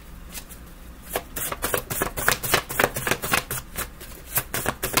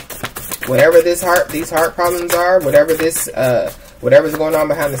 Whatever these heart problems are, whatever this, whatever's going on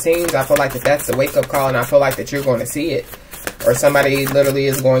behind the scenes, I feel like that's a wake up call, and I feel like that you're going to see it, or somebody literally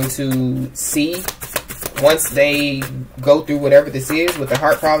is going to see once they go through whatever this is with the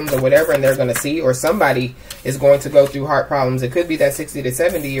heart problems or whatever, and they're going to see, or somebody is going to go through heart problems. It could be that 60 to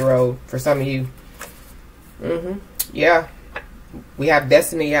 70-year-old for some of you. Yeah, we have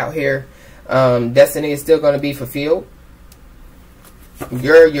destiny out here. Destiny is still going to be fulfilled.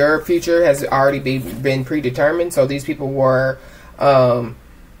 Your future has already been predetermined. So these people were trying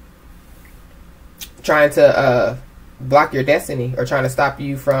to block your destiny or trying to stop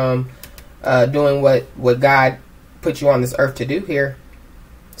you from doing what God put you on this earth to do here.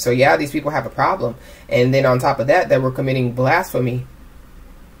 So yeah, these people have a problem. And then on top of that, they were committing blasphemy.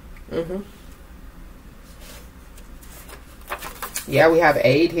 Yeah, we have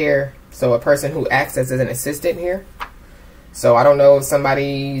aid here. So a person who acts as an assistant here. So I don't know if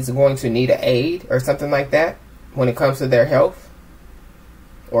somebody's going to need an aid or something like that when it comes to their health.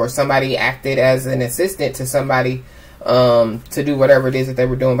 Or somebody acted as an assistant to somebody to do whatever it is that they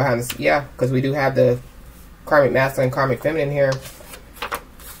were doing behind the scenes. Yeah, because we do have the karmic masculine, karmic feminine here.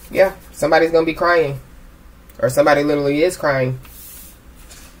 Yeah, somebody's going to be crying. Or somebody literally is crying.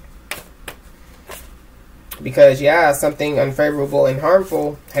 Because, yeah, something unfavorable and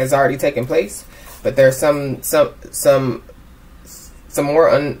harmful has already taken place. But there's some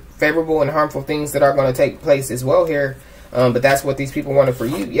more unfavorable and harmful things that are going to take place as well here. But that's what these people wanted for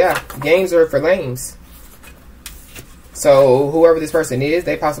you. Yeah, games are for lames. So whoever this person is,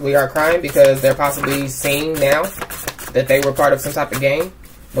 they possibly are crying because they're possibly seeing now that they were part of some type of game.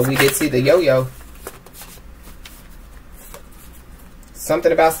 But we did see the yo-yo.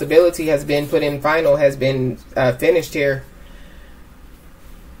 Something about stability has been put in final, has been finished here.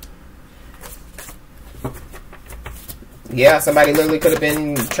 Yeah, somebody literally could have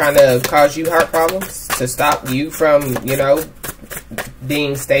been trying to cause you heart problems to stop you from, you know,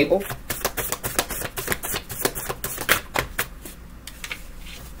 being stable.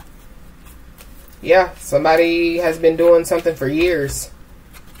 Yeah, somebody has been doing something for years.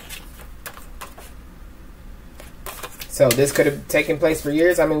 So this could have taken place for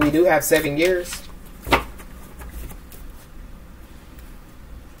years. I mean, we do have 7 years.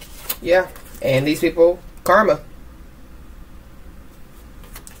 Yeah, and these people, karma.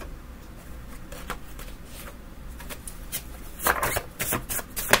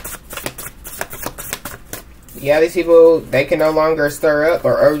 Yeah, these people, they can no longer stir up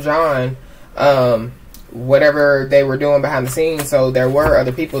or urge on whatever they were doing behind the scenes. So there were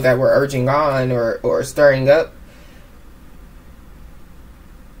other people that were urging on or stirring up.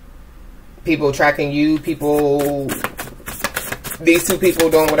 People tracking you, these two people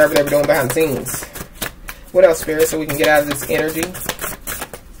doing whatever they were doing behind the scenes. What else, Spirit, so we can get out of this energy?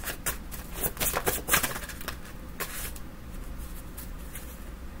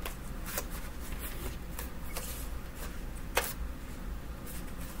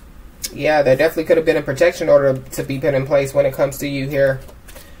 Yeah, there definitely could have been a protection order to be put in place when it comes to you here.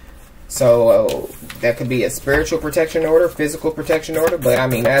 So that could be a spiritual protection order, physical protection order. But I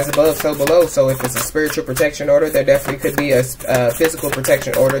mean, as above, so below. So if it's a spiritual protection order, there definitely could be a physical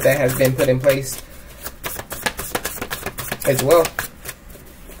protection order that has been put in place as well.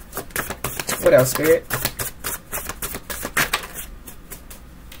 What else, Spirit?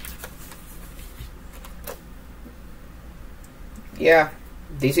 Yeah.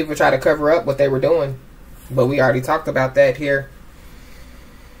 These people try to cover up what they were doing. But we already talked about that here.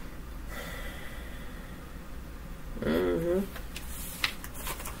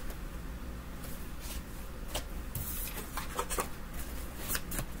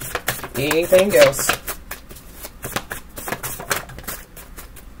 Anything else?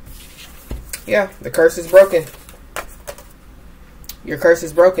 Yeah, the curse is broken. Your curse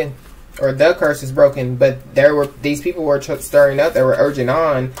is broken. Or the curse is broken. But these people were stirring up. They were urging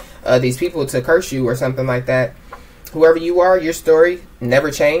on these people to curse you or something like that. Whoever you are, your story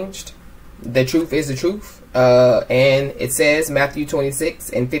never changed. The truth is the truth. And it says, Matthew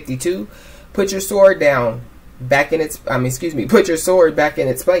 26:52, put your sword down back in its, put your sword back in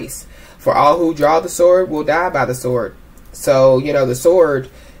its place. For all who draw the sword will die by the sword. So, you know, the sword,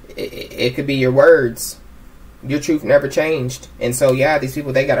 it could be your words. Your truth never changed. And so, yeah, these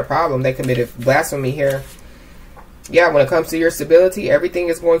people, they got a problem. They committed blasphemy here. Yeah, when it comes to your stability, everything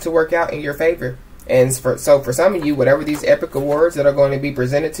is going to work out in your favor. And so for some of you, whatever these epic awards that are going to be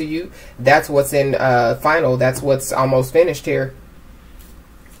presented to you, that's what's in final. That's what's almost finished here.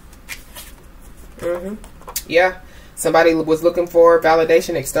 Yeah, somebody was looking for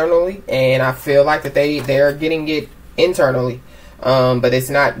validation externally, and I feel like that they're getting it internally. But it's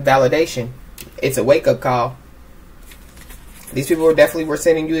not validation. It's a wake-up call. These people definitely were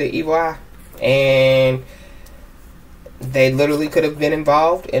sending you the evil eye. And they literally could have been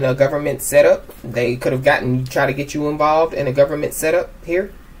involved in a government setup. They could have try to get you involved in a government setup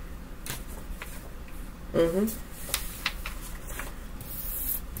here.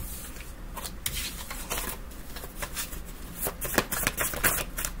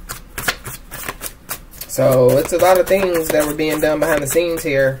 So it's a lot of things that were being done behind the scenes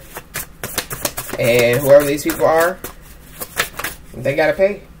here. And whoever these people are, they gotta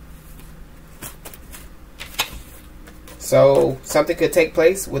pay. So something could take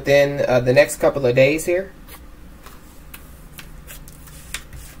place within the next couple of days here.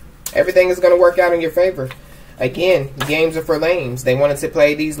 Everything is going to work out in your favor. Again, games are for lames. They wanted to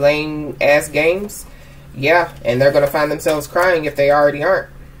play these lame ass games. Yeah, and they're going to find themselves crying if they already aren't.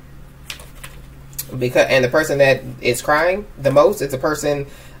 And the person that is crying the most is the person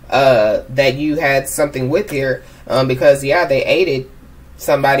that you had something with here. Because, yeah, they aided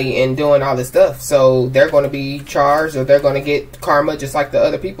somebody in doing all this stuff. So they're going to be charged, or they're going to get karma just like the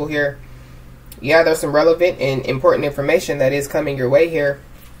other people here. Yeah, there's some relevant and important information that is coming your way here.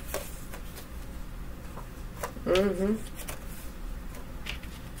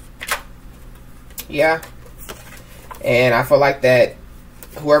 Yeah. And I feel like that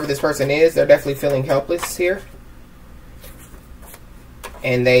whoever this person is, they're definitely feeling helpless here.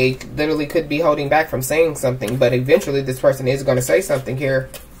 And they literally could be holding back from saying something. But eventually this person is going to say something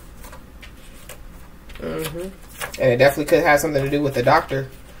here. And it definitely could have something to do with the doctor.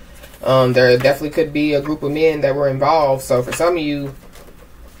 There definitely could be a group of men that were involved. So for some of you,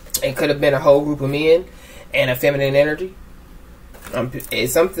 it could have been a whole group of men and a feminine energy.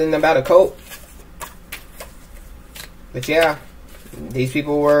 It's something about a cult. But yeah, these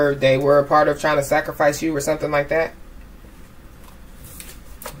people were a part of trying to sacrifice you or something like that.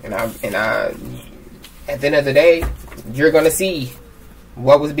 And I, at the end of the day, you're going to see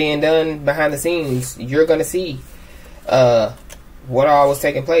what was being done behind the scenes. You're going to see what all was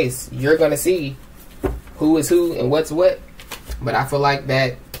taking place. You're going to see who is who and what's what. But I feel like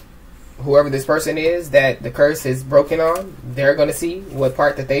that whoever this person is that the curse is broken on, they're going to see what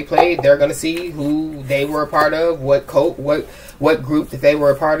part that they played. They're going to see who they were a part of, what cult, what group that they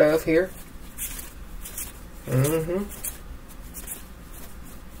were a part of here.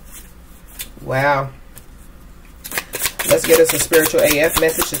 Wow. Let's get us a spiritual AF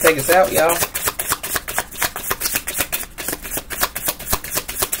message to take us out, y'all.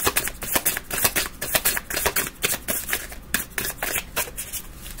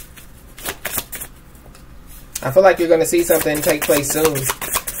 I feel like you're going to see something take place soon.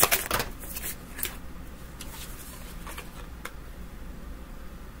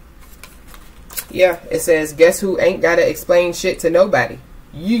 Yeah, it says, guess who ain't got to explain shit to nobody?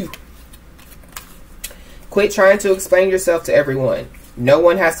 You. Quit trying to explain yourself to everyone. No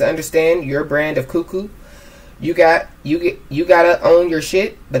one has to understand your brand of cuckoo. You gotta own your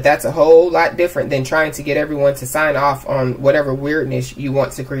shit, but that's a whole lot different than trying to get everyone to sign off on whatever weirdness you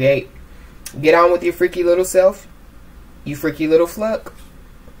want to create. Get on with your freaky little self. You freaky little fluck.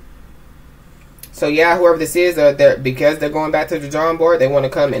 So yeah, whoever this is, because they're going back to the drawing board, they want to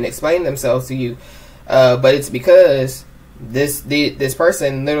come and explain themselves to you. But it's because this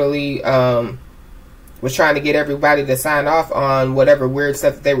person literally was trying to get everybody to sign off on whatever weird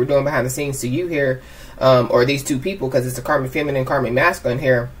stuff that they were doing behind the scenes to you here, or these two people, because it's a karmic feminine, karmic masculine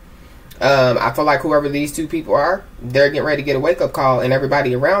here. I feel like whoever these two people are, they're getting ready to get a wake-up call, and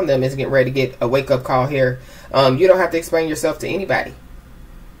everybody around them is getting ready to get a wake-up call here. You don't have to explain yourself to anybody.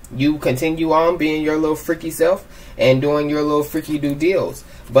 You continue on being your little freaky self and doing your little freaky do deals.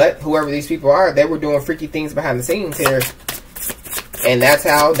 But whoever these people are, they were doing freaky things behind the scenes here. And that's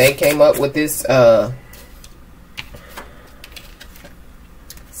how they came up with this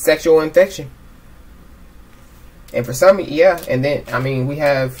sexual infection. And for some, yeah, and then, I mean, we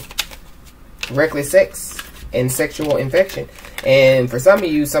have reckless sex and sexual infection. And for some of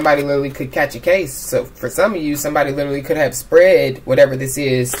you, somebody literally could catch a case. So for some of you, somebody literally could have spread whatever this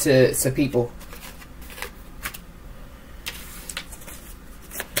is to people.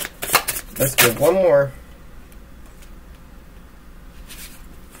 Let's get one more.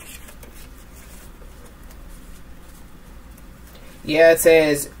 Yeah, it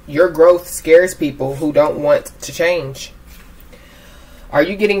says, your growth scares people who don't want to change. Are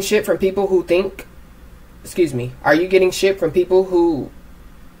you getting shit from people who think, excuse me, are you getting shit from people who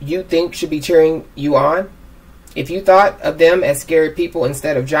you think should be cheering you on? If you thought of them as scared people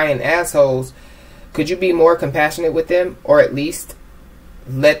instead of giant assholes, could you be more compassionate with them? Or at least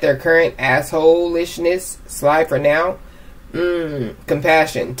let their current assholishness slide for now?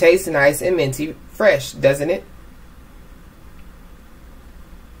 Compassion. Tastes nice and minty fresh, doesn't it?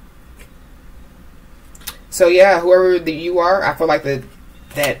 So yeah, whoever you are, I feel like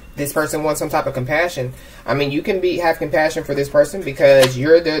that this person wants some type of compassion. I mean, you can have compassion for this person because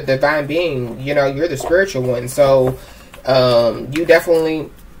you're the divine being. You know, you're the spiritual one. So you definitely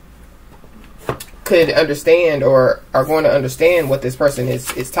could understand or are going to understand what this person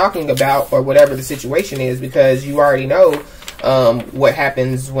is talking about, or whatever the situation is, because you already know what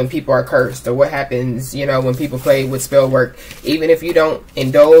happens when people are cursed, or what happens, you know, when people play with spell work. Even if you don't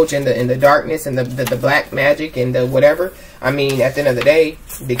indulge in the darkness and the black magic and the whatever, I mean, at the end of the day,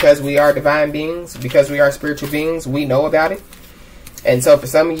 because we are divine beings, because we are spiritual beings, we know about it. And so for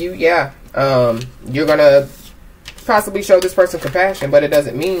some of you, yeah, you're gonna possibly show this person compassion, but it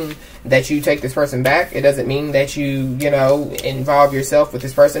doesn't mean that you take this person back. It doesn't mean that you know, involve yourself with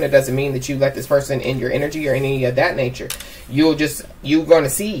this person. It doesn't mean that you let this person in your energy or any of that nature. You're going to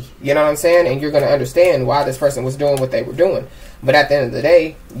see, you know what I'm saying? And you're going to understand why this person was doing what they were doing. But at the end of the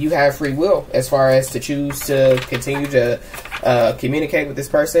day, you have free will as far as to choose to continue to communicate with this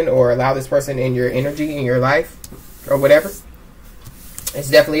person, or allow this person in your energy, in your life, or whatever. It's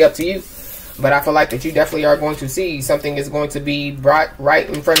definitely up to you. But I feel like that you definitely are going to see something is going to be brought right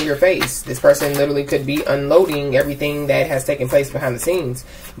in front of your face. This person literally could be unloading everything that has taken place behind the scenes.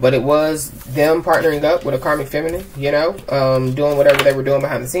 But it was them partnering up with a karmic feminine, you know, doing whatever they were doing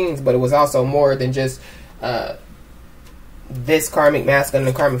behind the scenes. But it was also more than just this karmic masculine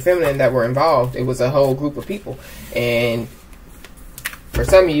and karmic feminine that were involved. It was a whole group of people. And for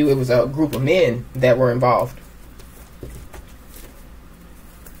some of you, it was a group of men that were involved.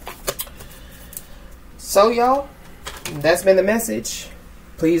 So, y'all, that's been the message.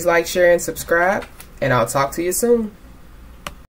 Please like, share, and subscribe. And I'll talk to you soon.